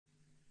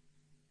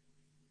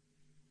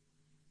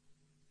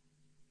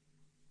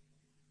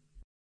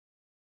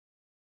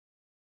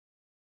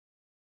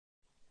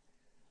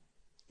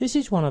This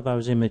is one of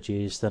those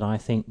images that I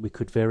think we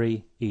could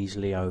very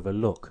easily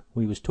overlook.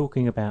 We was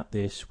talking about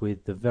this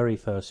with the very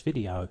first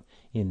video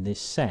in this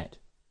set.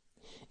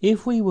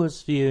 If we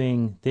was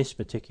viewing this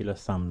particular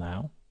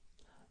thumbnail,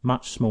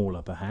 much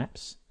smaller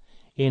perhaps,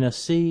 in a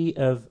sea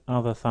of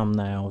other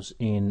thumbnails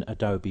in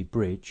Adobe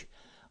Bridge,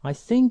 I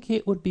think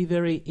it would be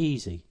very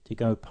easy to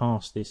go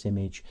past this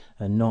image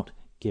and not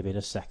give it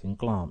a second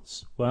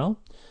glance.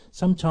 Well,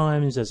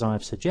 sometimes, as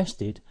I've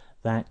suggested,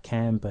 that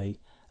can be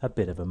a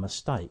bit of a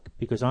mistake,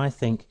 because I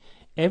think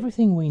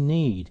everything we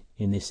need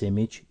in this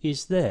image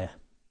is there.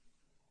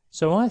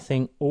 So I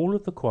think all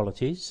of the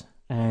qualities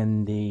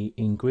and the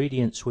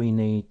ingredients we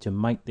need to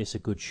make this a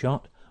good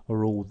shot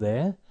are all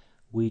there.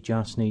 We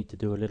just need to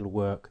do a little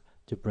work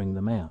to bring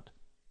them out.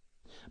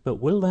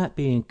 But will that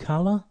be in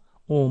color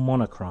or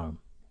monochrome?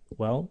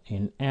 Well,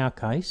 in our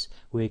case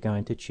we're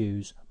going to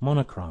choose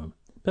monochrome,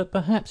 but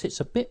perhaps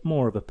it's a bit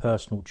more of a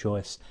personal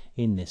choice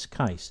in this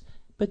case,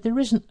 but there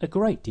isn't a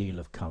great deal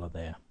of color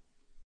there.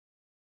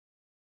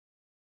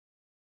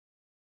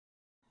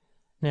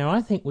 Now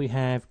I think we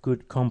have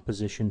good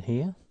composition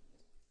here.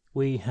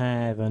 We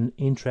have an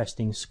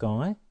interesting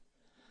sky,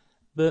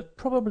 but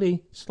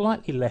probably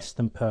slightly less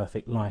than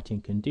perfect lighting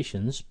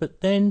conditions,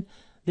 but then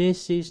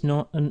this is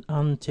not an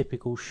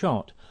untypical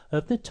shot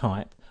of the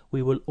type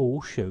we will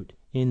all shoot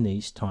in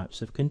these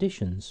types of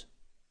conditions.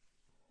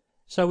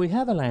 So we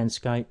have a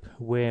landscape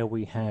where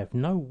we have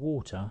no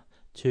water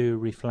to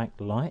reflect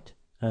light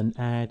and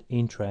add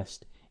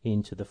interest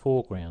into the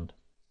foreground.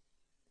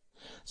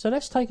 So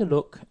let's take a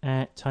look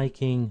at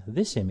taking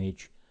this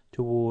image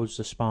towards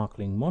the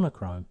sparkling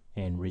monochrome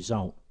end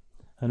result.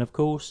 And of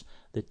course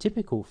the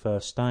typical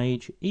first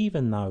stage,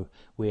 even though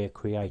we're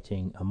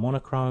creating a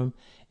monochrome,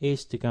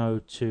 is to go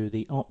to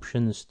the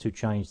options to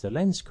change the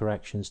lens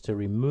corrections to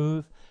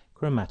remove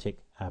chromatic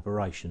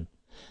aberration,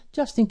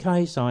 just in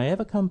case I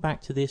ever come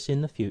back to this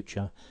in the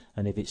future,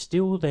 and if it's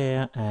still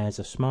there as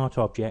a smart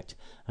object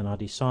and I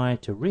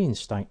decide to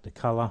reinstate the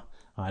colour,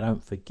 I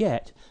don't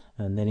forget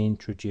and then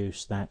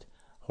introduce that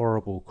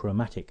horrible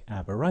chromatic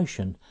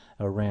aberration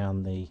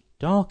around the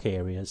dark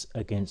areas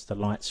against the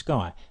light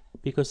sky,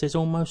 because there's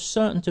almost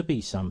certain to be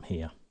some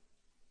here.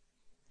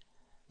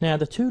 Now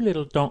the two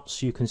little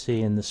dots you can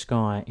see in the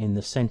sky in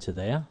the centre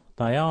there,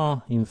 they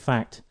are in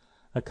fact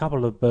a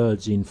couple of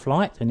birds in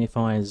flight, and if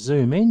I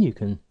zoom in you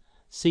can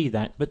see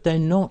that, but they're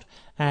not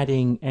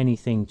adding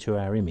anything to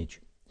our image.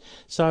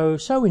 So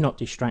we're not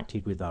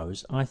distracted with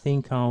those, I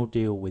think I'll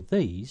deal with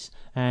these,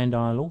 and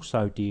I'll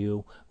also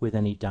deal with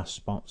any dust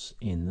spots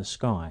in the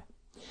sky.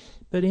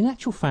 But in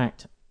actual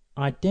fact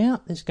I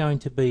doubt there's going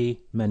to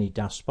be many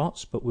dust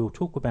spots, but we'll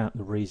talk about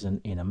the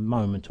reason in a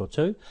moment or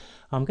two.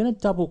 I'm going to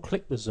double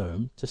click the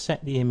zoom to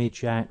set the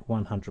image at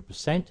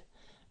 100%,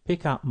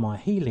 pick up my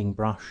healing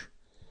brush,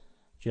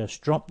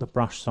 just drop the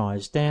brush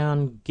size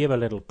down, give a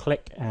little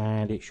click,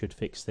 and it should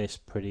fix this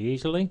pretty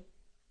easily.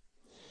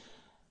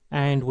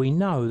 And we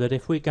know that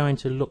if we're going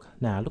to look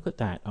at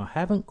that, I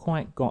haven't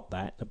quite got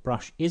that, the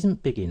brush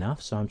isn't big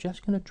enough, so I'm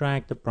just going to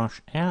drag the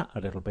brush out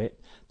a little bit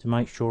to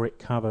make sure it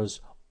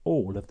covers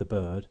all of the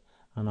bird,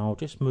 and I'll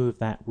just move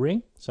that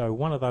ring. So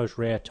one of those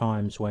rare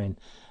times when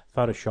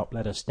Photoshop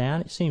let us down,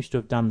 it seems to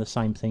have done the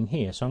same thing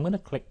here, so I'm going to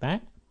click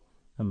that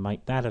and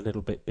make that a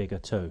little bit bigger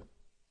too.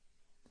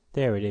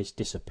 There it is,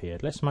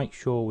 disappeared. Let's make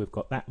sure we've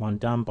got that one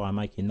done by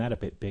making that a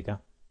bit bigger.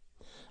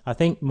 I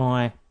think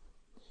my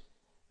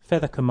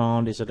feather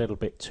command is a little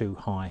bit too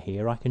high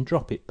here. I can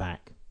drop it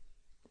back.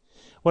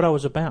 What I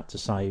was about to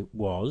say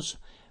was,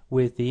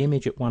 with the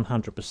image at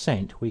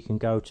 100%, we can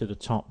go to the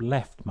top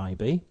left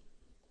maybe,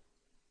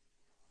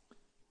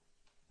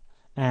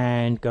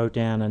 and go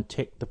down and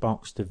tick the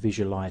box to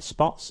visualize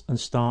spots and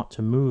start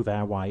to move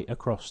our way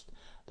across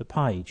the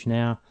page.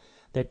 Now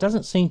there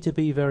doesn't seem to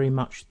be very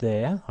much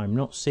there. I'm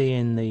not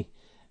seeing the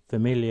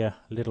familiar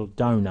little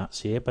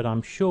donuts here, but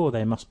I'm sure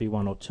there must be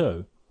one or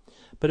two.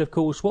 But of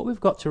course what we've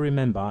got to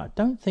remember, I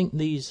don't think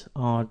these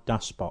are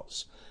dust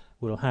spots.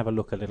 We'll have a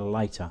look a little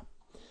later.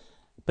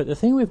 But the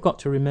thing we've got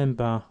to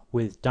remember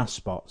with dust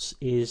spots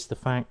is the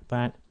fact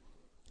that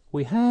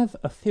we have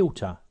a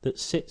filter that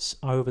sits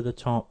over the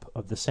top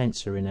of the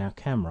sensor in our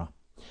camera.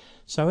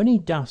 So any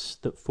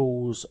dust that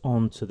falls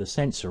onto the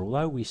sensor,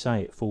 although we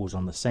say it falls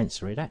on the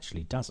sensor, it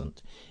actually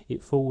doesn't.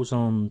 It falls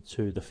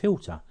onto the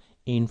filter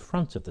in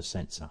front of the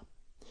sensor.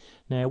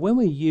 Now when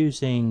we're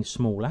using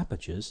small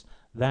apertures,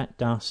 that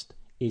dust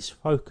is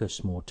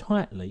focused more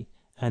tightly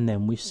and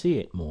then we see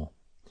it more.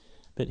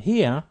 But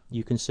here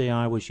you can see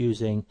I was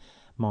using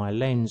my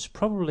lens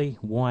probably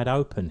wide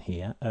open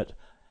here at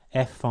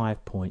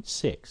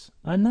f5.6,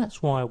 and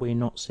that's why we're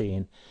not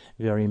seeing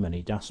very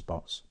many dust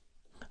spots.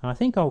 I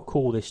think I'll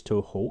call this to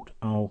a halt.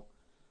 I'll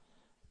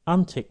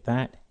untick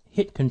that,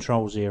 hit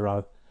Ctrl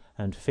 0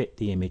 and fit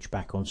the image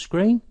back on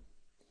screen.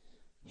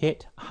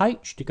 Hit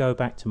H to go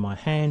back to my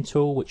hand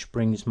tool, which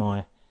brings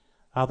my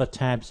other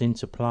tabs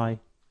into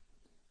play,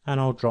 and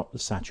I'll drop the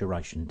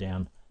saturation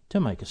down to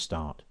make a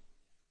start.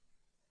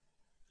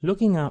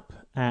 Looking up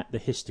at the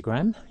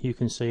histogram, you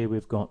can see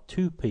we've got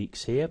two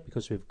peaks here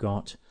because we've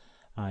got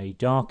a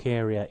dark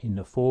area in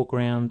the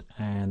foreground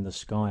and the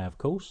sky, of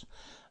course.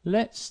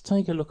 Let's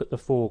take a look at the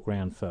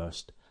foreground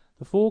first.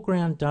 The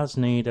foreground does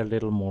need a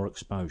little more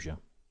exposure.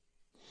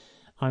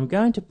 I'm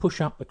going to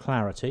push up the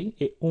clarity.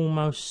 It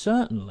almost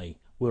certainly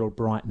will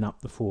brighten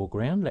up the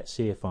foreground. Let's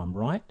see if I'm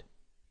right.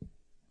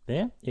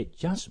 There, it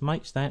just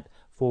makes that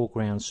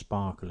foreground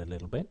sparkle a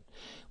little bit.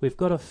 We've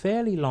got a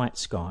fairly light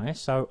sky,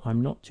 so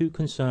I'm not too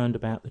concerned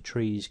about the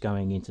trees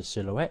going into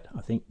silhouette.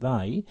 I think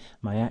they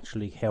may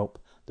actually help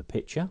the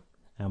picture,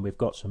 and we've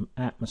got some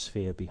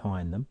atmosphere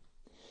behind them.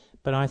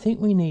 But I think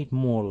we need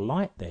more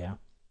light there.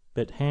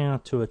 But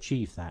how to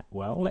achieve that?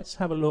 Well, let's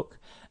have a look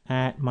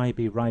at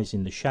maybe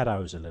raising the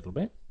shadows a little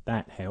bit.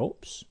 That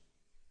helps.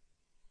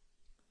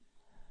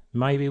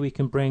 Maybe we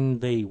can bring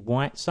the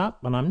whites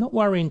up, and I'm not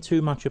worrying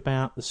too much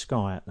about the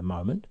sky at the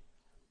moment.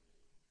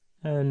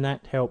 And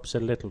that helps a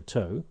little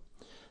too.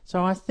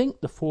 So I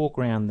think the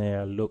foreground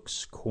there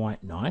looks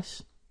quite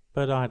nice,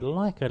 but I'd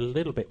like a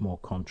little bit more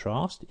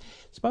contrast.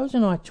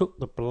 Supposing I took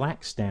the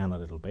blacks down a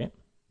little bit,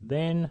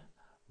 then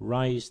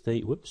raise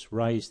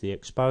the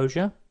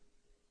exposure,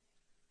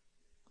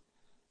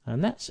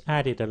 and that's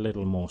added a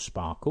little more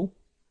sparkle.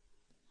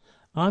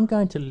 I'm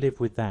going to live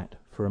with that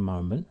for a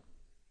moment,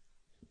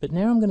 but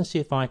now I'm going to see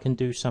if I can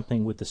do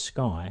something with the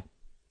sky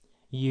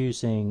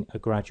using a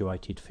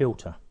graduated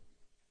filter.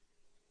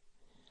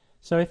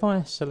 So if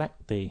I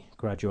select the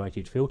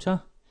graduated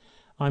filter,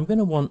 I'm going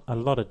to want a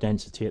lot of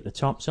density at the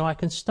top, so I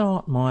can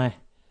start my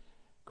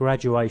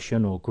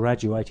graduation or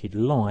graduated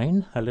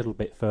line a little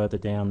bit further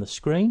down the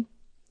screen.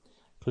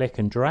 Click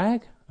and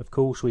drag. Of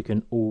course, we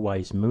can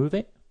always move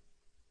it.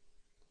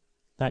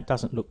 That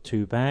doesn't look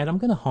too bad. I'm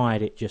going to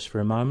hide it just for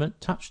a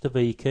moment. Touch the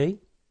V key,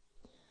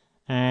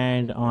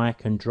 and I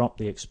can drop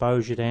the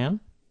exposure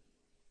down.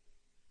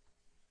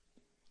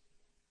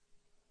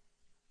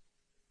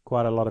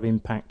 Quite a lot of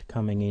impact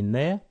coming in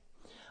there.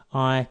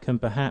 I can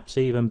perhaps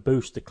even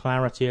boost the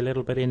clarity a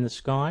little bit in the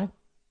sky.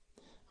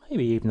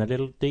 Maybe even a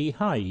little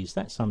dehaze.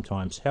 That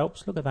sometimes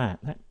helps. Look at that.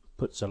 That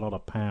puts a lot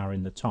of power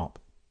in the top.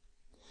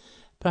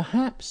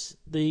 Perhaps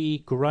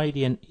the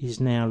gradient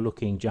is now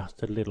looking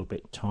just a little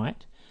bit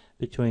tight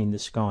between the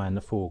sky and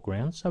the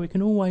foreground, so we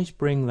can always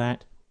bring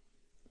that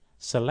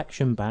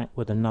selection back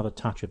with another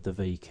touch of the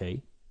V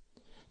key.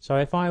 So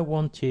if I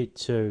wanted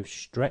to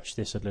stretch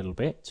this a little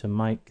bit to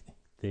make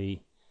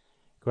the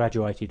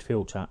graduated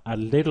filter a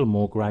little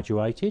more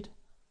graduated,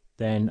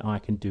 then I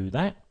can do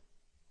that,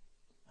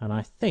 and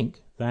I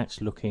think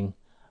that's looking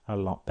a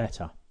lot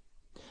better.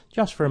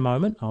 Just for a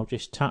moment, I'll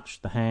just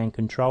touch the hand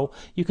control.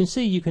 You can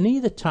see you can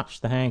either touch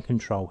the hand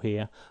control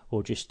here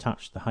or just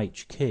touch the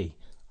H key.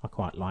 I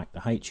quite like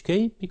the H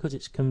key because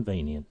it's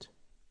convenient.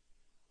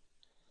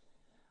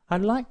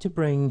 I'd like to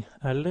bring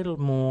a little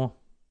more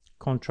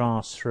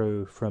contrast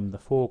through from the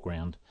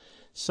foreground,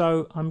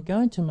 so I'm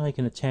going to make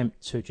an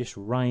attempt to just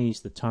raise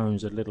the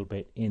tones a little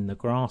bit in the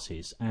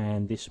grasses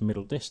and this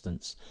middle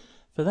distance.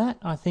 For that,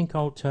 I think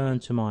I'll turn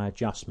to my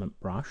adjustment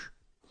brush.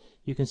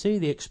 You can see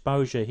the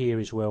exposure here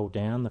is well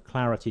down, the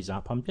clarity's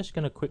up. I'm just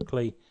going to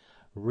quickly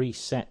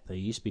reset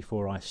these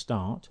before I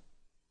start.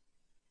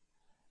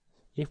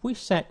 If we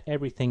set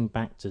everything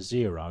back to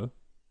 0,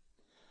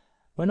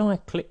 when I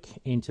click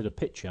into the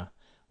picture,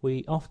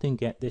 we often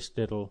get this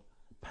little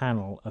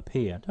panel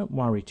appear. Don't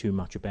worry too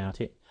much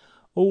about it.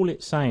 All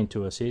it's saying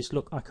to us is,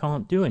 look, I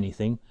can't do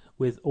anything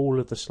with all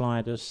of the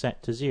sliders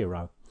set to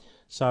 0.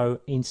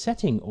 So in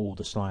setting all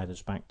the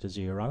sliders back to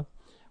 0,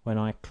 when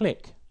I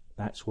click,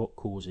 that's what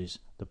causes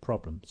the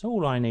problem. So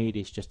all I need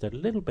is just a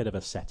little bit of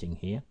a setting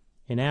here.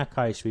 In our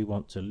case, we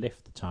want to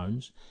lift the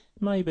tones.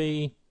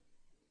 Maybe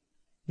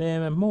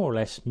they're more or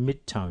less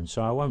mid-tones,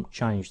 so I won't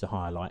change the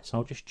highlights.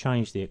 I'll just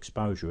change the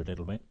exposure a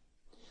little bit.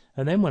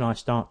 And then when I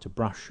start to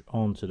brush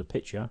onto the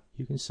picture,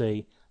 you can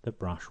see the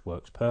brush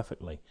works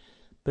perfectly.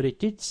 But it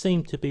did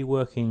seem to be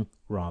working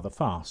rather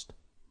fast.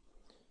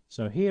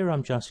 So here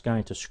I'm just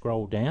going to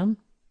scroll down,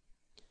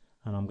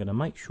 and I'm going to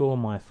make sure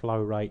my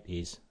flow rate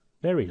is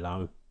very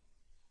low.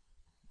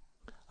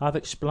 I've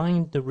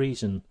explained the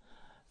reason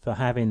for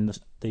having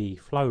the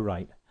flow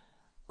rate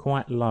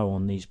quite low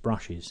on these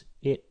brushes.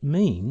 It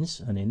means,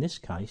 and in this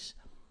case,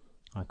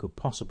 I could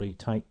possibly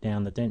take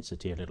down the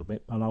density a little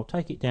bit, and I'll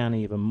take it down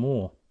even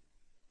more.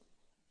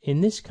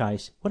 In this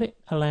case, what it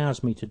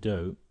allows me to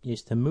do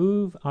is to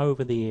move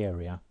over the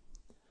area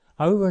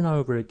over and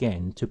over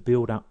again to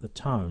build up the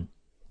tone.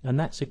 And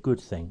that's a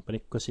good thing, but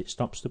because it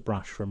stops the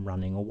brush from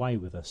running away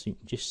with us. You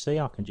can just see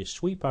I can just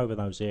sweep over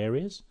those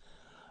areas,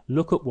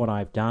 look at what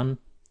I've done,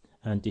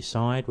 and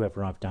decide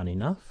whether I've done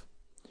enough,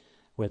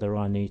 whether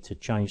I need to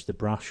change the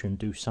brush and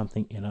do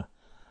something in a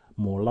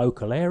more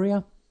local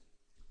area,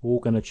 or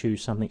going to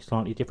choose something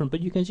slightly different.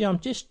 But you can see I'm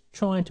just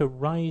trying to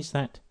raise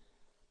that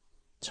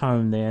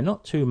tone there,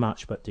 not too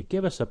much, but to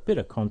give us a bit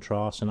of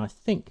contrast, and I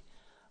think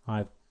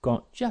I've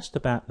got just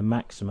about the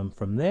maximum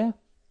from there.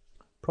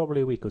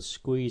 Probably we could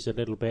squeeze a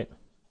little bit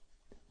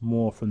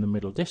more from the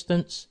middle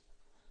distance,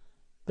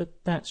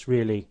 but that's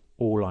really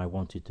all I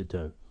wanted to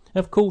do.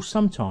 Of course,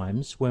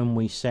 sometimes when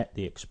we set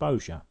the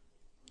exposure,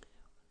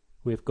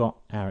 we've got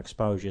our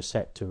exposure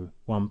set to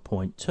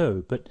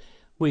 1.2, but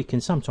we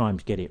can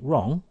sometimes get it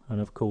wrong, and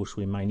of course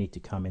we may need to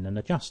come in and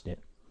adjust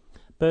it.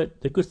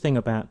 But the good thing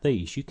about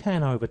these, you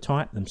can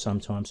overtype them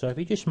sometimes, so if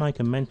you just make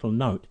a mental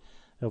note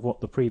of what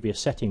the previous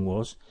setting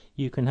was,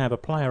 you can have a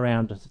play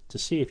around to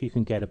see if you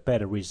can get a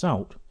better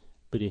result,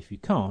 but if you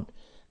can't,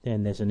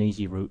 then there's an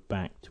easy route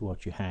back to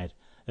what you had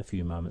a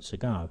few moments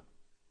ago.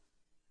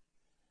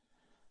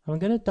 I'm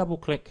going to double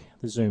click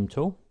the zoom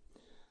tool.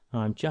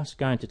 I'm just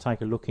going to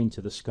take a look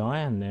into the sky,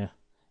 and there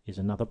is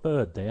another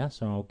bird there,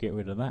 so I'll get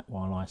rid of that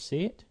while I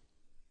see it.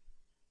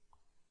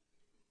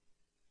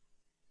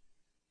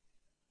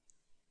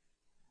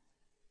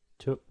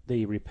 Took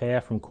the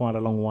repair from quite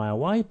a long way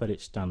away, but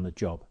it's done the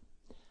job.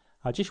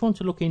 I just want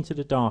to look into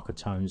the darker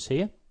tones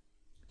here,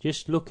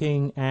 just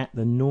looking at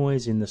the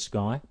noise in the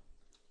sky,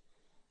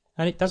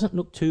 and it doesn't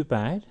look too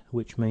bad,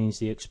 which means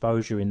the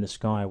exposure in the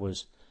sky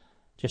was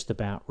just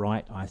about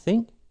right, I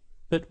think.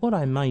 But what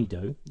I may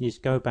do is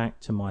go back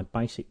to my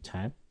basic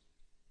tab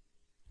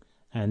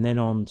and then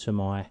on to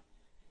my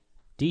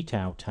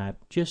detail tab,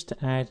 just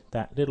to add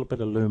that little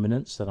bit of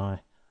luminance that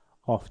I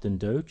often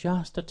do,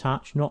 just a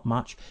touch, not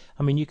much.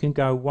 I mean, you can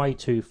go way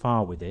too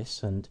far with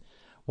this, and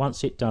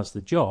once it does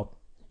the job,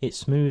 it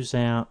smooths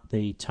out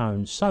the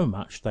tones so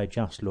much they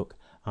just look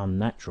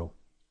unnatural.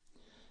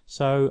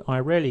 So I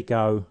rarely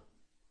go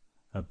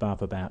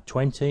above about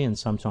 20, and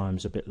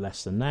sometimes a bit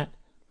less than that,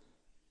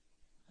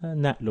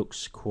 and that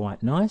looks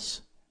quite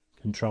nice.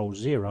 Control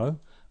 0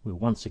 will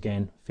once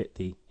again fit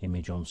the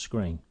image on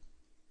screen.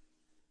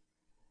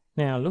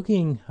 Now,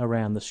 looking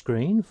around the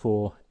screen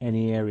for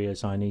any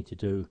areas I need to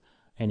do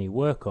any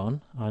work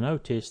on, I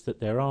noticed that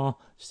there are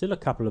still a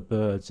couple of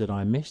birds that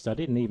I missed. I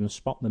didn't even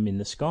spot them in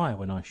the sky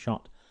when I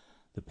shot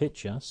the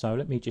picture, so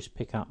let me just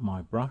pick up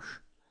my brush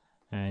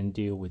and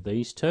deal with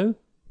these two.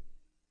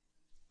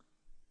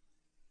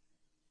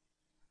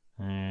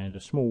 And a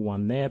small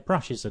one there.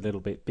 Brush is a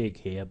little bit big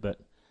here, but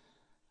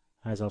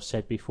as I've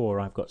said before,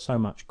 I've got so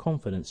much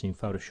confidence in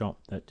Photoshop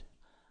that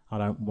I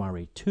don't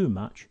worry too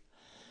much.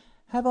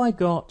 Have I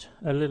got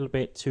a little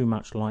bit too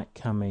much light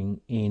coming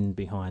in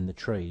behind the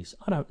trees?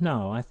 I don't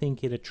know. I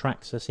think it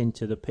attracts us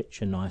into the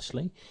picture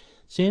nicely.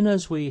 Seeing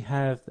as we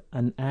have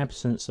an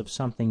absence of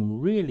something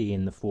really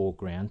in the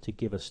foreground to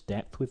give us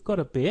depth, we've got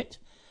a bit,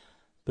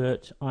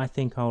 but I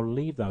think I'll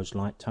leave those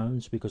light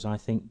tones because I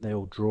think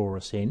they'll draw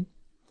us in.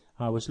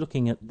 I was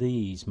looking at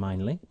these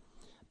mainly,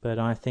 but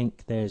I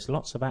think there's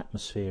lots of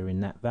atmosphere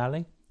in that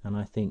valley, and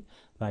I think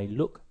they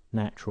look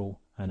natural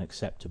and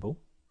acceptable.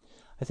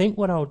 I think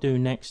what I'll do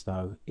next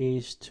though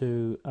is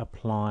to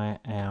apply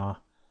our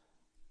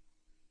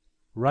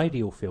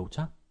radial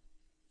filter.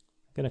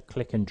 I'm going to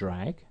click and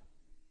drag,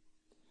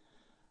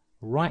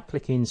 right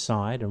click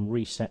inside and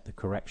reset the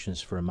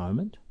corrections for a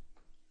moment.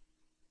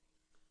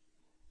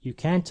 You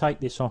can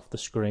take this off the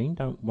screen,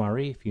 don't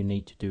worry if you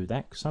need to do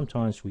that, 'cause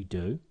sometimes we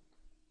do.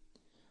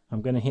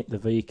 I'm going to hit the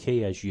V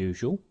key as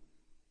usual.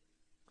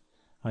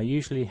 I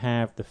usually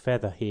have the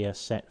feather here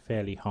set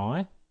fairly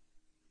high.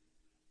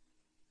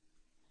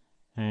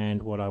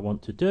 And what I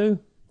want to do,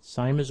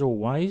 same as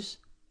always,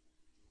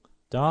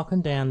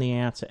 darken down the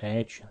outer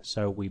edge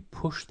so we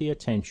push the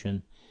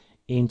attention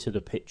into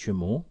the picture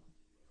more.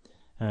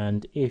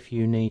 And if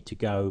you need to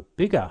go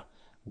bigger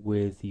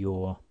with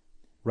your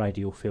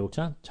radial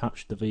filter,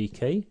 touch the V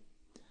key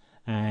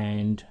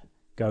and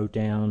go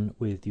down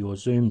with your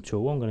zoom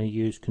tool. I'm going to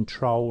use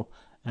Control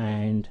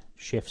and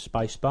Shift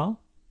spacebar.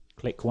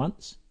 Click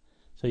once.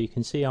 So you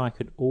can see I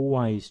could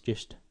always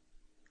just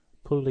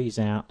pull these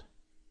out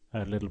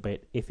a little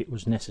bit if it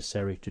was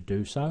necessary to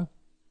do so.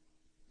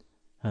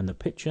 And the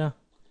picture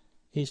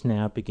is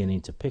now beginning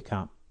to pick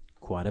up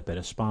quite a bit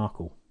of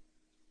sparkle.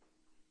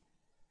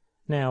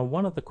 Now,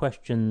 one of the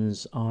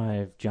questions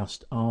I've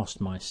just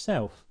asked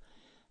myself,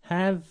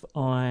 have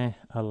I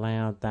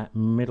allowed that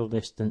middle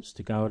distance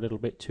to go a little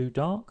bit too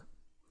dark?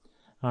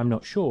 I'm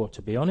not sure,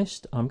 to be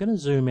honest. I'm going to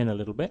zoom in a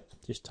little bit,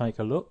 just take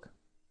a look.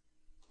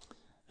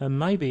 And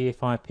maybe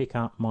if I pick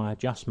up my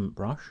adjustment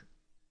brush,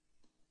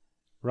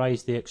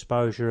 raise the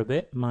exposure a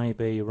bit,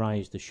 maybe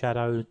raise the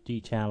shadow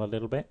detail a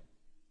little bit.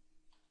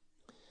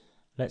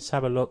 Let's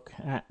have a look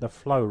at the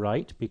flow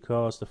rate,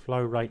 because the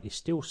flow rate is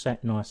still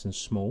set nice and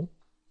small.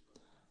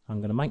 I'm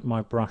going to make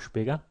my brush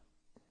bigger.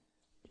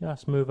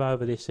 Just move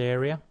over this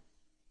area.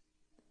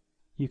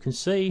 You can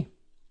see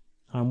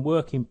I'm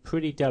working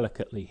pretty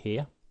delicately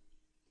here.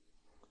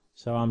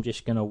 So I'm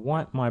just going to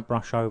wipe my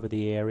brush over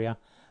the area,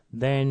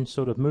 then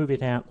sort of move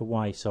it out the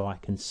way so I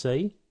can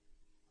see.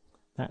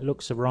 That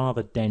looks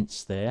rather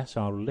dense there,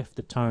 so I'll lift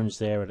the tones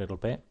there a little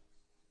bit.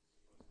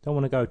 Don't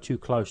want to go too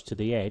close to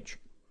the edge.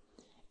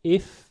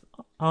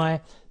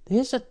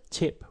 There's a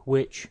tip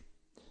which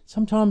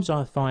sometimes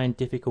I find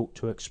difficult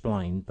to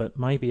explain, but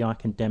maybe I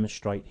can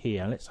demonstrate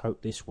here. Let's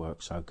hope this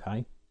works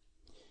okay.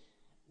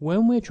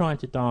 When we're trying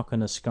to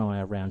darken a sky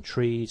around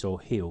trees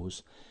or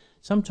hills,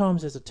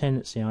 sometimes there's a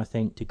tendency, I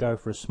think, to go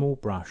for a small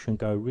brush and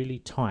go really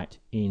tight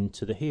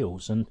into the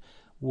hills, and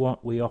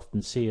what we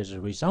often see as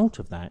a result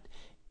of that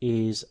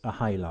is a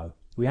halo.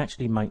 We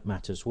actually make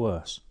matters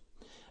worse.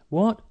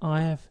 What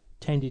I have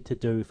tended to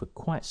do for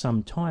quite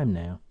some time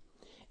now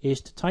is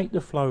to take the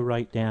flow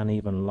rate down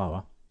even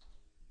lower.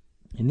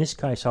 In this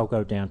case I'll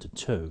go down to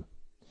 2,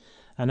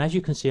 and as you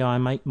can see I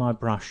make my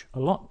brush a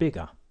lot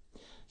bigger.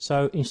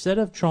 So instead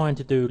of trying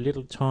to do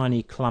little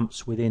tiny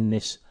clumps within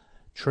this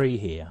tree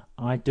here,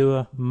 I do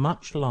a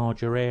much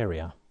larger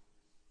area.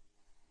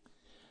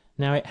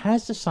 Now it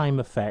has the same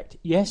effect.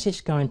 Yes,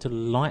 it's going to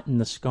lighten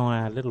the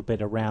sky a little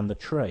bit around the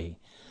tree,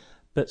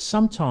 but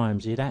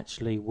sometimes it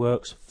actually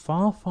works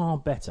far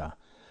better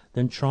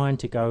than trying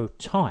to go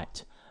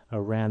tight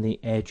around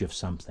the edge of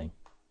something.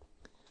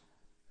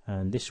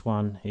 And this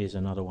one is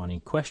another one in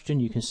question.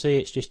 You can see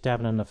it's just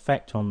having an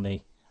effect on the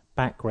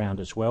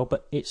background as well,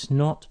 but it's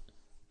not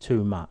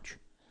too much.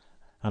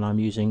 And I'm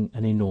using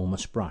an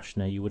enormous brush.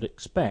 Now you would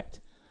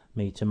expect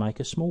me to make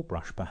a small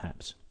brush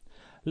perhaps.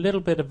 A little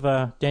bit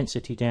of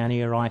density down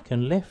here I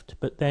can lift,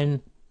 but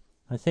then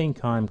I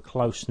think I'm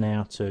close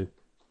now to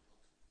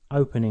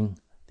opening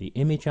the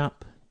image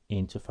up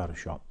into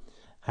Photoshop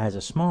as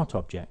a smart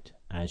object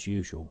as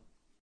usual.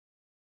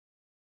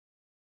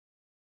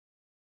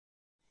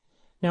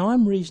 Now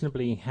I'm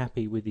reasonably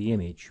happy with the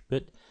image,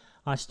 but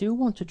I still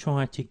want to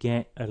try to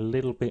get a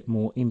little bit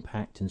more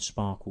impact and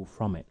sparkle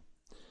from it.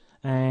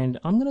 And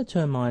I'm going to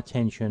turn my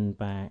attention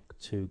back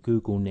to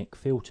Google Nik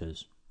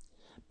filters.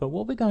 But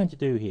what we're going to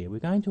do here, we're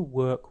going to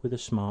work with a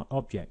smart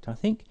object. I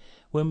think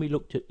when we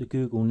looked at the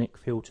Google Nik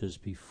filters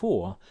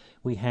before,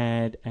 we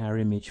had our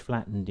image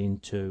flattened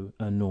into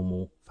a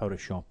normal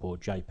Photoshop or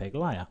JPEG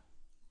layer.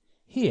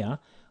 Here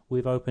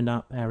we've opened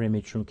up our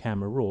image from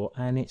Camera Raw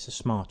and it's a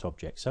smart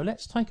object. So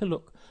let's take a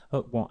look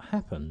at what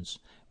happens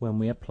when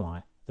we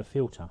apply the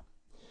filter.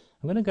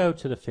 I'm going to go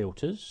to the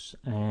filters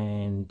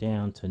and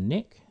down to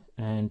Nik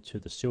and to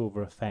the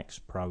Silver Efex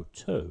Pro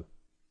 2.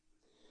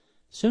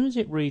 As soon as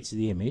it reads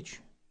the image,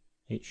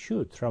 it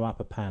should throw up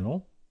a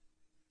panel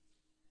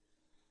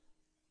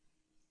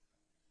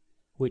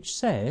which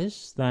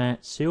says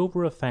that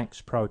Silver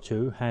Efex Pro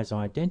 2 has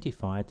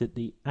identified that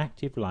the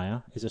active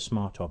layer is a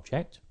smart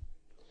object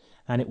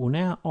and it will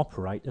now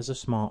operate as a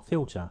smart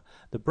filter.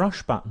 The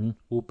brush button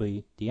will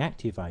be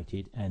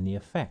deactivated and the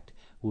effect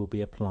will be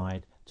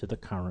applied to the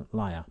current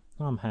layer.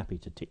 I'm happy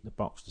to tick the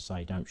box to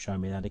say don't show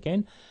me that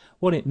again.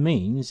 What it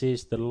means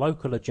is the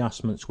local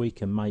adjustments we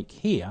can make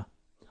here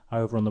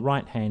over on the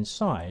right hand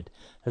side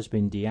has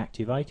been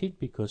deactivated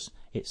because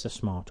it's a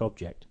smart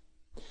object.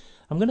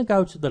 I'm going to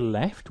go to the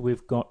left.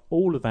 We've got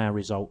all of our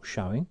results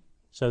showing.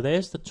 So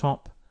there's the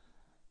top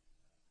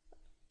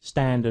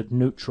standard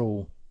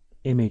neutral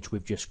image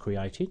we've just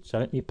created. So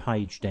let me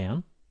page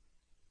down.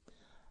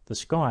 The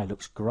sky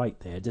looks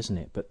great there, doesn't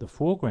it? But the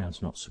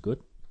foreground's not so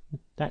good.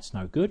 That's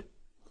no good.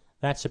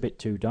 That's a bit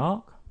too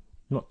dark.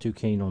 Not too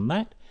keen on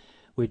that.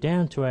 We're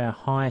down to our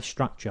high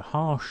structure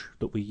harsh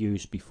that we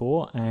used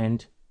before,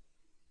 and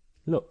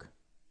look,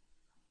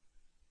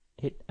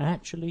 it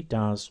actually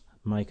does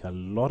make a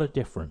lot of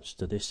difference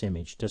to this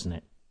image, doesn't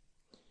it?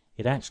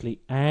 It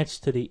actually adds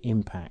to the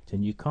impact,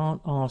 and you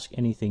can't ask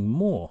anything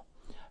more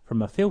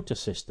from a filter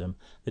system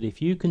that if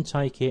you can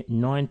take it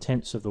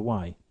 9/10 of the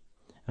way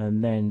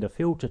and then the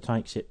filter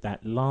takes it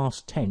that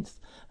last tenth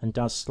and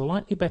does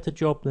slightly better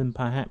job than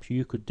perhaps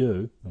you could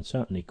do, and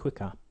certainly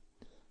quicker,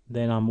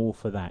 then I'm all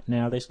for that.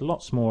 Now there's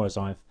lots more, as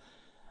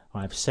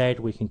I've said.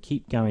 We can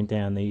keep going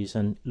down these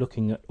and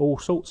looking at all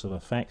sorts of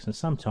effects, and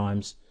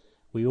sometimes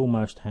we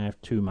almost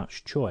have too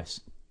much choice.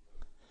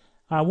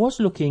 I was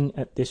looking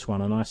at this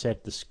one and I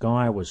said the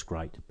sky was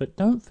great, but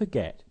don't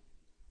forget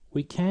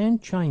we can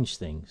change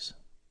things.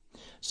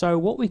 So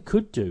what we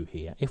could do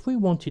here, if we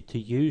wanted to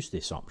use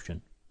this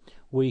option,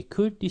 we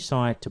could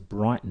decide to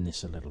brighten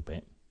this a little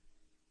bit.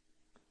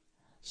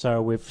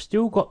 So we've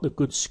still got the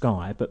good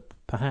sky, but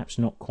perhaps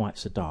not quite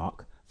so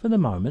dark for the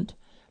moment.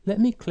 Let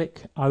me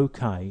click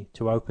OK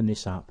to open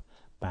this up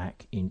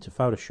back into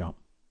Photoshop.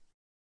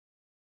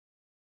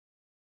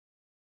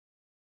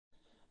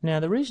 Now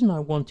the reason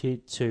I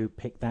wanted to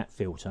pick that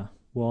filter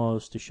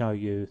was to show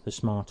you the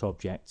smart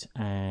object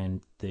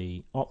and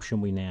the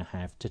option we now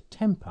have to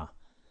temper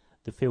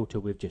the filter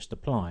we've just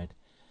applied.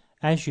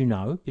 As you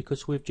know,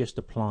 because we've just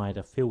applied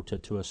a filter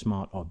to a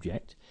smart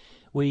object,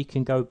 we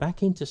can go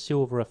back into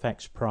Silver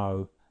Efex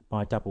Pro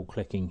by double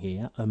clicking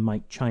here and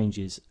make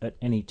changes at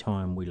any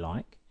time we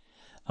like.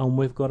 And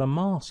we've got a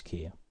mask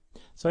here.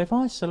 So if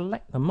I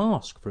select the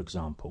mask, for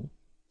example,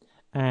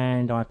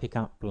 and I pick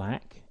up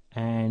black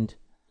and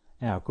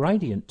our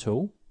gradient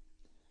tool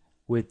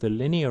with the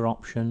linear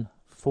option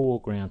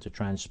foreground to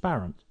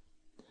transparent,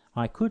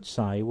 I could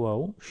say,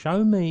 well,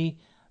 show me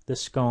the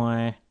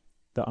sky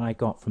that I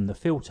got from the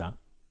filter,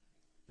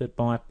 but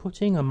by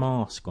putting a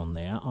mask on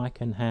there I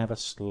can have a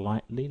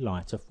slightly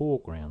lighter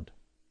foreground.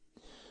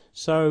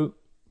 So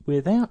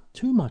without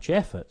too much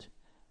effort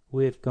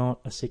we've got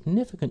a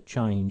significant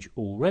change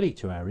already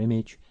to our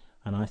image,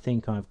 and I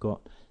think I've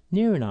got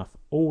near enough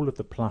all of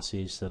the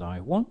pluses that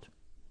I want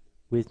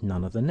with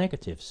none of the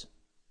negatives.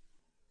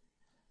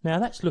 Now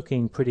that's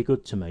looking pretty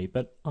good to me,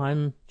 but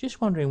I'm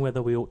just wondering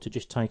whether we ought to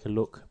just take a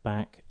look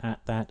back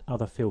at that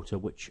other filter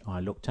which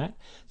I looked at.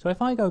 So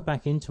if I go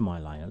back into my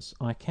layers,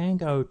 I can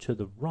go to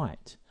the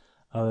right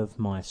of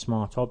my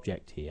smart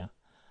object here,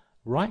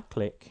 right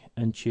click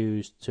and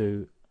choose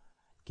to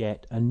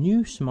get a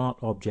new smart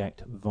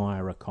object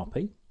via a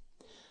copy.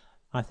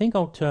 I think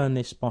I'll turn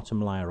this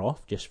bottom layer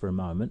off just for a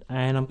moment,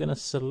 and I'm going to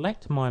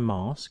select my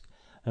mask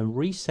and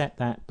reset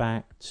that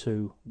back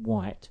to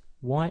white.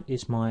 White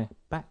is my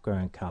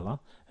background color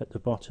at the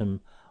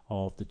bottom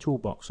of the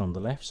toolbox on the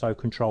left, so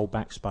Control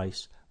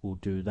Backspace will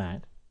do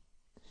that.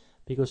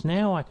 Because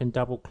now I can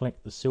double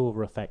click the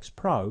Silver Effects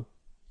Pro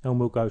and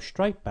we'll go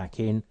straight back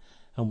in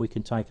and we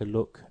can take a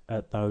look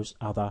at those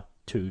other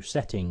two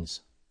settings.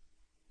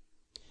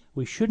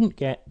 We shouldn't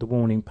get the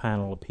warning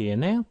panel appear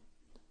now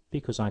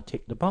because I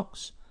ticked the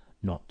box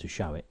not to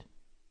show it.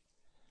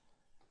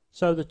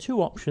 So the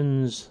two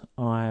options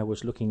I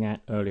was looking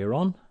at earlier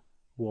on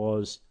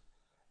was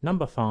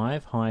number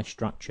 5, High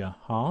Structure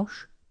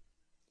Harsh,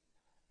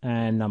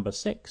 and number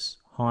 6,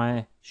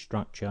 High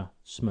Structure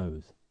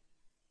Smooth.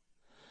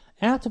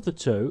 Out of the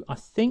two, I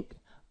think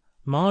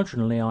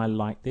marginally I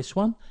like this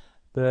one,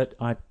 but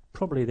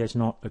probably there's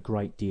not a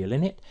great deal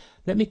in it.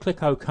 Let me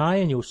click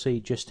OK and you'll see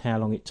just how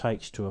long it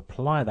takes to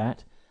apply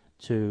that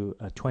to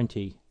a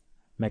 20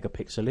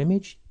 megapixel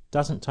image.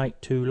 Doesn't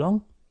take too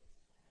long.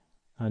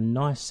 A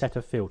nice set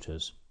of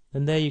filters,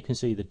 and there you can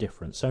see the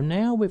difference. So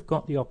now we've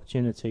got the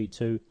opportunity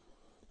to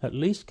at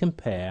least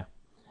compare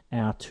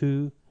our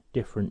two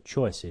different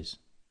choices.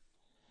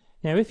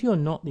 Now if you're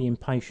not the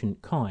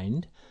impatient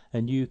kind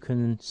and you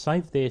can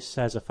save this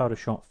as a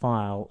Photoshop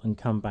file and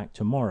come back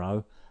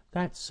tomorrow,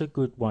 that's a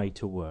good way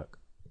to work.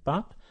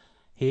 But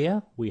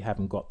here we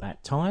haven't got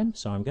that time,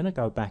 so I'm going to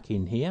go back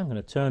in here. I'm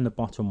going to turn the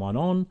bottom one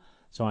on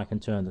so I can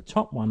turn the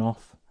top one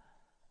off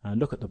and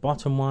look at the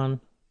bottom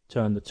one,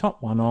 turn the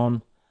top one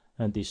on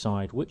and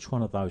decide which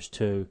one of those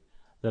two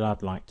that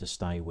I'd like to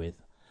stay with.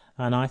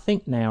 And I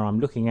think now I'm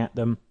looking at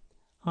them,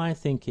 I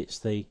think it's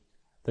the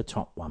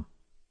top one.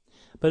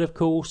 But of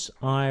course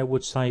I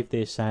would save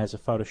this as a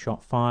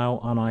Photoshop file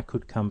and I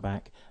could come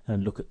back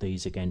and look at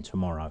these again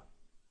tomorrow.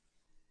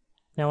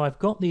 Now I've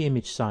got the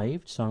image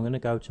saved, so I'm going to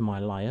go to my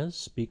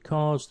layers.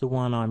 Because the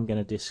one I'm going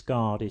to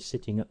discard is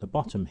sitting at the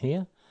bottom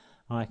here,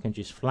 I can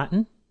just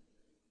flatten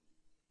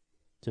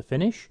to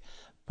finish,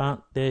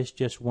 but there's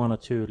just one or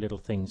two little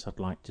things I'd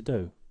like to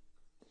do.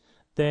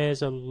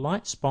 There's a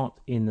light spot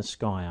in the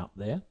sky up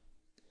there.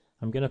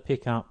 I'm going to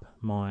pick up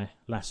my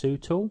lasso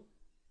tool,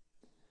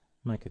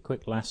 make a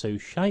quick lasso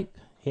shape,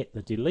 hit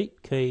the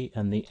delete key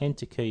and the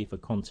enter key for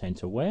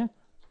content aware,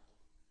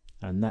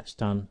 and that's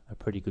done a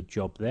pretty good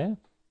job there.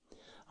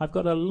 I've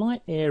got a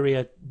light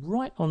area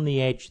right on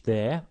the edge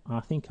there.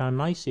 I think I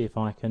may see if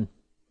I can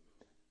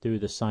do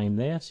the same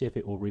there, see if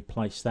it will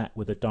replace that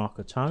with a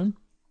darker tone.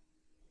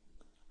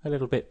 A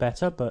little bit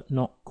better, but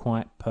not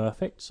quite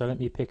perfect. So let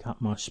me pick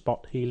up my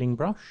spot healing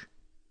brush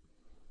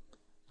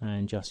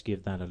and just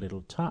give that a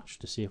little touch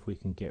to see if we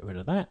can get rid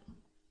of that.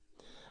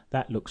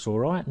 That looks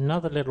alright.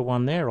 Another little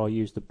one there. I'll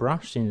use the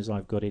brush since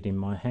I've got it in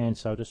my hand,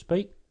 so to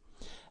speak.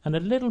 And a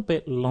little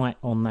bit light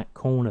on that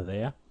corner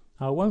there.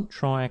 I won't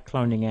try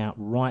cloning out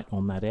right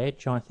on that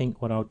edge. I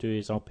think what I'll do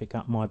is I'll pick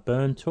up my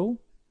burn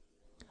tool.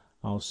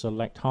 I'll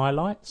select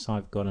highlights.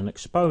 I've got an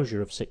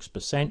exposure of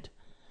 6%.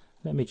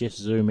 Let me just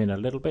zoom in a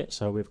little bit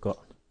so we've got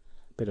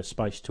a bit of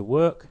space to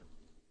work.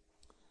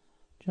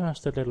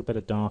 Just a little bit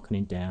of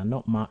darkening down,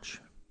 not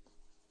much,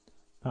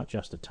 but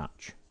just a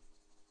touch.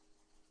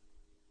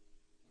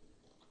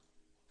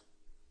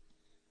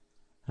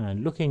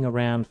 And looking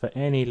around for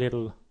any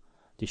little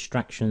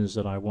distractions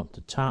that I want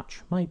to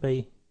touch,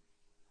 maybe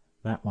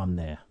that one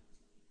there.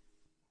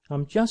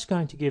 I'm just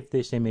going to give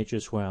this image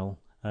as well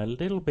a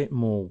little bit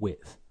more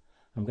width.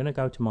 I'm going to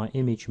go to my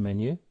image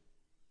menu,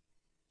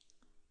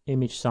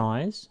 image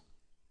size.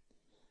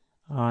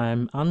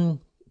 I'm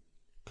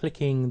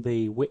unclicking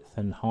the width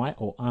and height,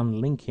 or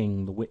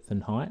unlinking the width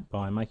and height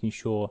by making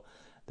sure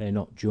they're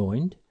not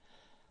joined.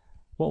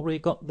 What we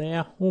got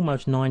there,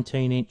 almost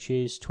 19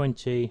 inches,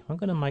 20. I'm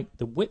going to make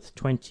the width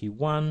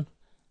 21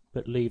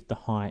 but leave the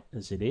height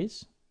as it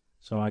is,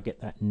 so I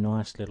get that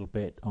nice little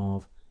bit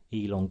of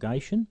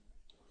elongation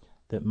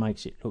that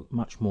makes it look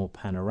much more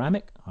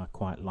panoramic. I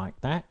quite like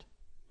that.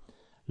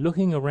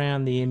 Looking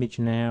around the image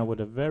now with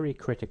a very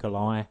critical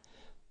eye,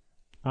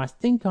 I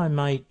think I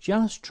may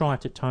just try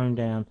to tone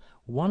down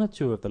one or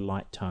two of the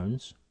light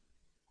tones.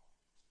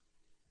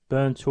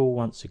 Burn tool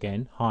once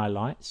again,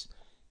 highlights.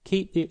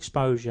 Keep the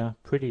exposure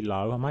pretty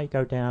low. I may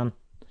go down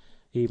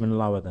even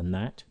lower than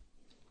that.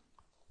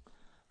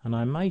 And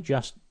I may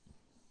just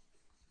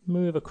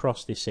move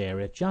across this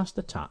area just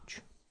a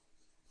touch.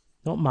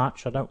 Not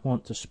much, I don't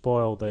want to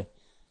spoil the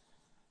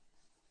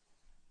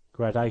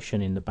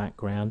gradation in the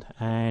background,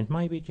 and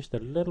maybe just a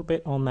little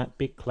bit on that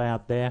big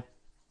cloud there.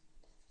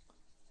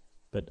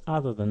 But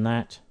other than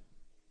that,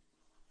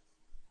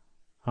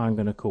 I'm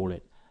going to call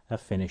it a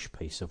finished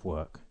piece of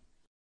work.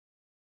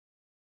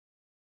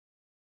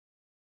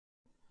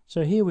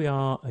 So here we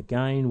are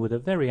again with a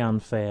very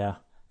unfair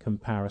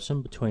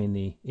comparison between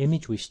the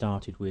image we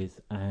started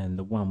with and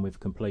the one we've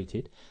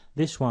completed.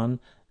 This one,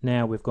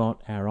 now we've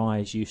got our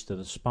eyes used to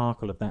the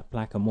sparkle of that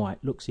black and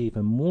white, looks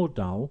even more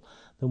dull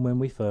than when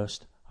we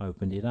first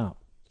opened it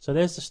up. So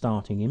there's the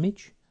starting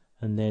image,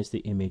 and there's the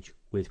image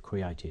we've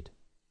created.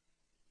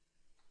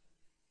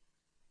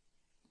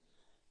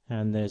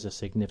 And there's a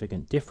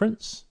significant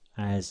difference,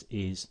 as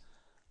is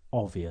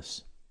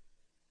obvious.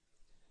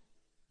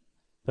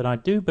 But I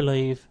do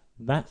believe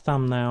that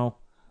thumbnail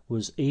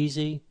was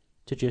easy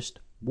to just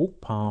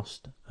walk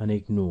past and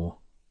ignore.